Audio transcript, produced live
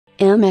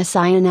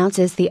MSI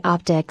announces the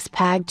Optix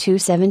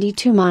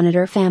PAG272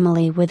 monitor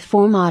family with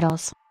 4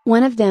 models,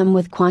 one of them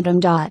with quantum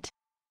dot.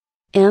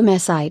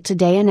 MSI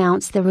today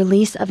announced the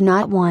release of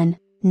not 1,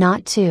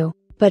 not 2,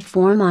 but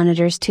 4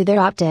 monitors to their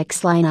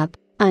Optix lineup,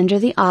 under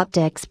the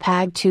Optix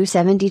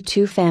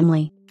PAG272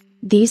 family.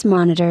 These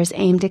monitors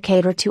aim to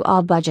cater to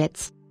all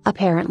budgets,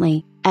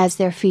 apparently, as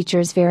their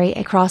features vary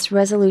across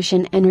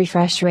resolution and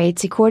refresh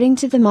rates according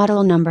to the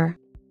model number.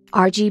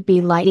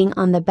 RGB lighting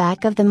on the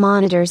back of the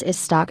monitors is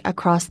stock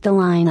across the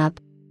lineup.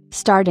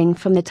 Starting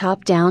from the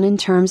top down in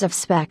terms of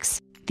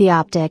specs, the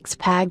Optix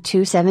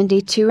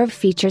PAG272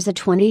 features a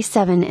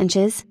 27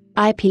 inches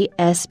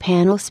IPS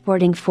panel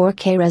sporting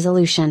 4K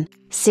resolution,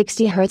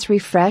 60 Hz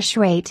refresh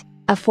rate,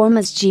 a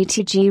 4ms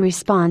GTG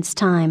response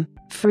time,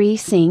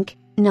 FreeSync,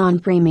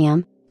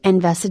 non-premium,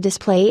 and VESA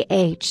Display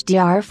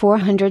HDR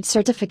 400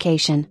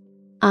 certification.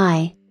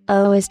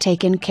 I/O is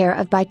taken care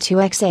of by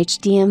 2x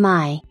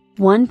HDMI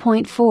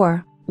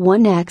 1.4,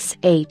 1x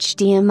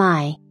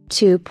HDMI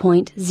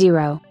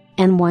 2.0,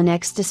 and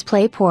 1x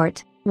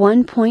DisplayPort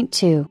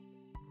 1.2.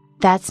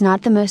 That's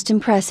not the most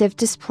impressive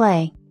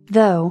display,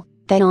 though.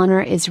 That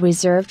honor is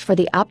reserved for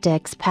the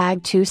Optix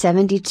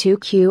PAG272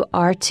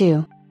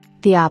 QR2.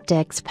 The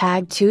Optix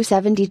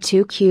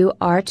PAG272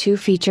 QR2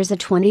 features a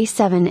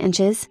 27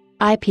 inches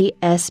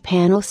IPS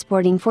panel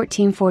sporting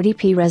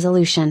 1440p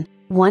resolution,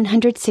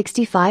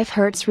 165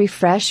 Hz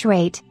refresh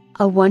rate,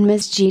 a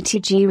 1ms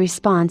GTG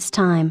response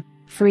time,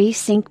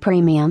 FreeSync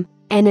Premium,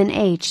 and an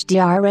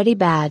HDR-ready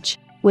badge,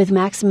 with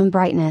maximum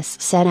brightness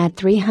set at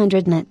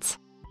 300 nits.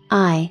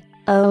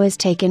 I/O is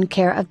taken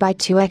care of by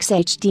 2x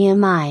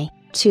HDMI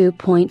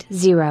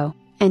 2.0,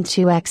 and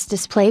 2x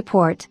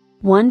DisplayPort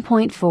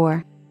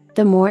 1.4.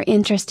 The more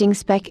interesting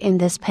spec in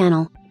this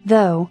panel,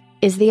 though,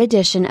 is the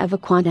addition of a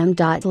quantum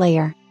dot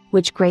layer,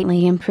 which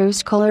greatly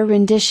improves color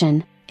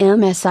rendition.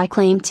 MSI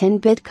claimed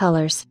 10-bit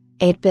colors,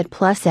 8-bit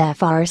plus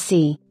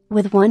FRC,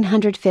 with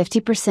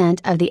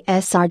 150% of the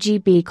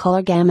sRGB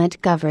color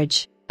gamut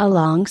coverage,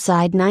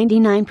 alongside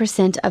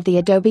 99% of the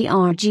Adobe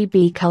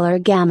RGB color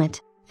gamut,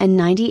 and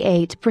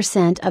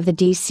 98% of the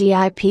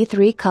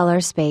DCI-P3 color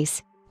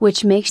space,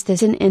 which makes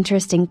this an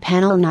interesting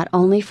panel not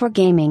only for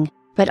gaming,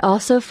 but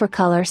also for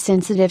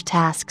color-sensitive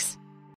tasks.